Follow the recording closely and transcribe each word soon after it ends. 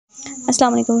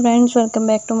Assalamu alaikum friends, welcome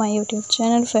back to my YouTube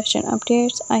channel Fashion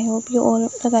Updates. I hope you all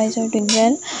the guys are doing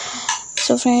well.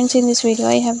 So friends, in this video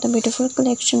I have the beautiful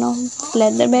collection of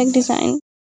leather bag design.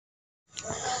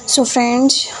 So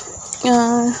friends,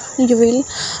 you will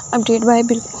update by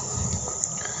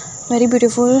very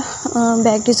beautiful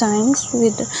bag designs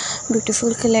with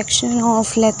beautiful collection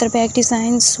of leather bag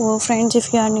designs. So friends,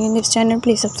 if you are new in this channel,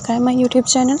 please subscribe my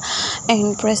YouTube channel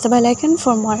and press the bell icon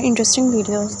for more interesting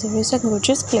videos. There is a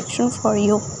gorgeous collection for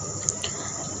you.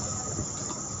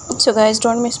 So guys,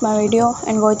 don't miss my video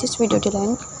and watch this video till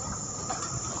end,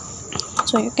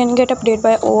 so you can get updated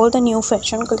by all the new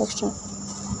fashion collection.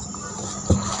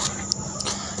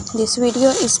 This video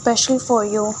is special for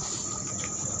you.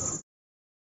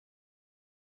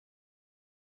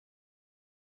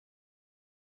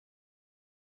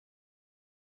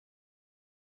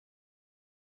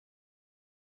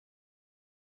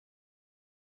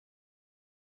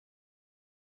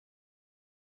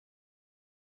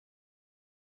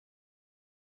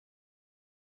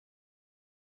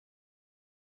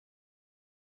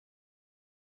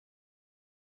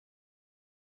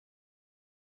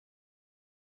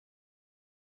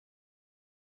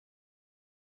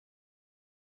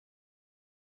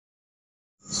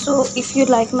 So if you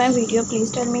like my video, please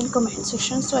tell me in comment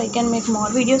section so I can make more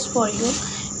videos for you,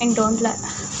 and don't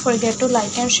forget to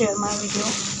like and share my video.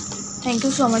 Thank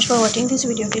you so much for watching this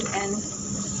video till end.